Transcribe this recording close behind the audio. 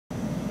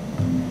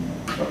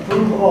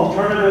Approve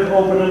alternative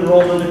open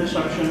enrollment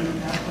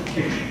exception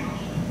applications.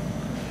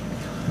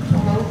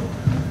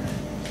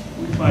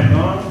 Moved by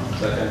Dawn.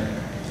 Second.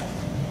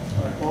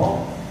 By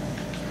Paul.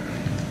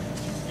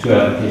 2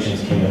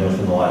 applications came in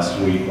within the last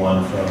week.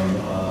 One from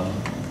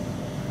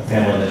a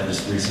family that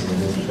just recently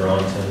moved to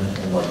Burlington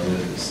and like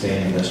to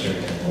stay in the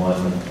district, and one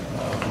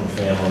from a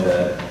family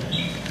that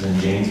is in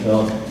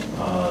Janesville.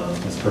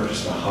 Has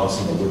purchased a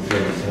house in the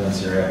Woodfield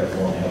Attendance area, but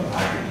won't have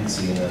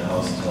occupancy in that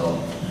house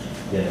until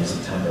the end of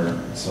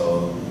September.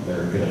 So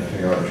they're going to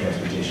figure out a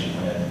transportation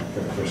plan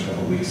for the first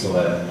couple of weeks so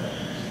that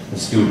the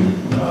student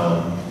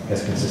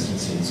has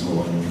consistency in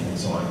school and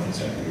so on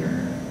consecutive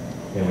year.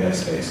 And we have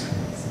space.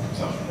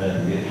 So,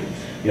 and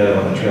the other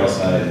one, the trail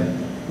side,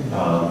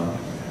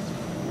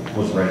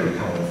 was ready to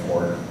come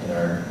forward in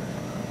our.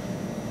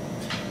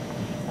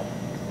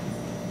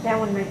 That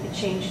one might be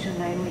changed to a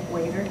 9-week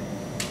waiver,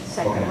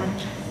 second Okay. one.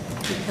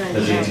 The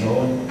Because Janesville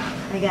one?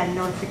 I got a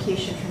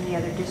notification from the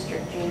other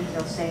district,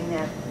 Janesville, saying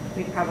that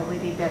we'd probably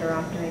be better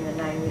off doing a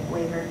 9-week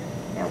waiver.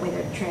 That way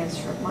the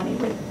transfer of money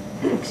would,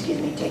 excuse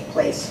me, take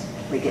place.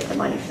 We get the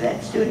money for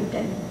that student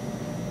and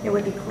it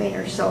would be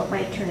cleaner, so it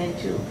might turn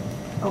into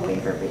a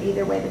waiver, but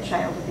either way the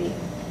child would be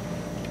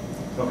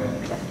Okay.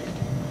 accepted.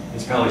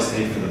 It's probably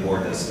safe for the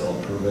board to still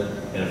approve it,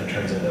 and if it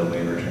turns into a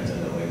waiver, it turns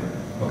into a waiver.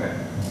 Okay.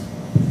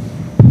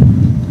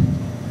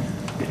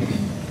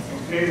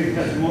 Okay, we've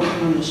got the motion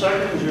and the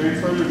second. Is there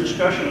any further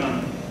discussion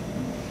on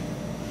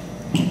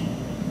it?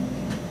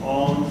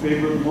 All in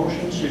favor of the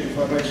motion,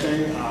 signify by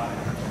saying aye.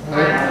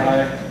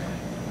 Aye.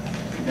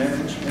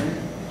 Unanimous, Mary?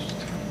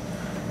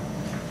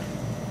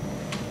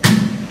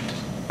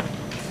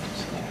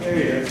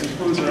 Okay, that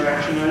concludes our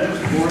action items.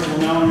 The board will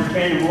now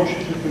entertain a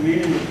motion to convene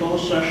in the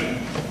closed session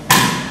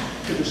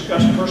to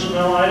discuss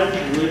personnel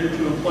items related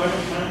to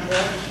employment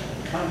contracts,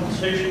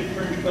 compensation,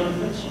 fringe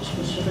benefits of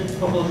specific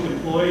public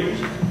employees,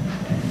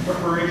 and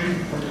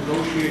preparation for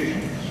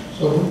negotiations.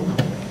 So,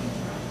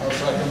 I'll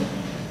second.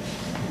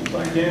 Moved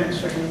by Dan,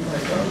 seconded by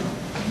Doug.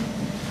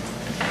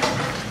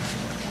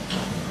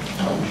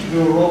 We should do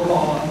a roll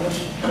call on this.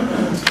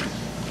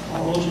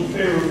 All those in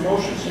favor of the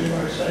motion,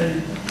 signify by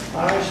saying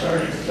aye.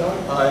 Starting with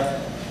Doug. Aye.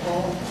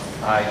 Paul.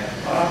 Aye.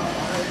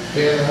 Aye.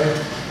 Dan,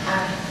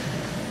 aye.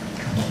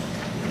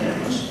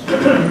 Unanimous.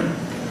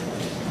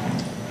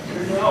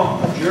 We're now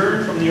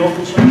adjourned from the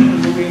open session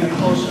and moving into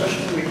closed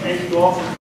session. We thank you all for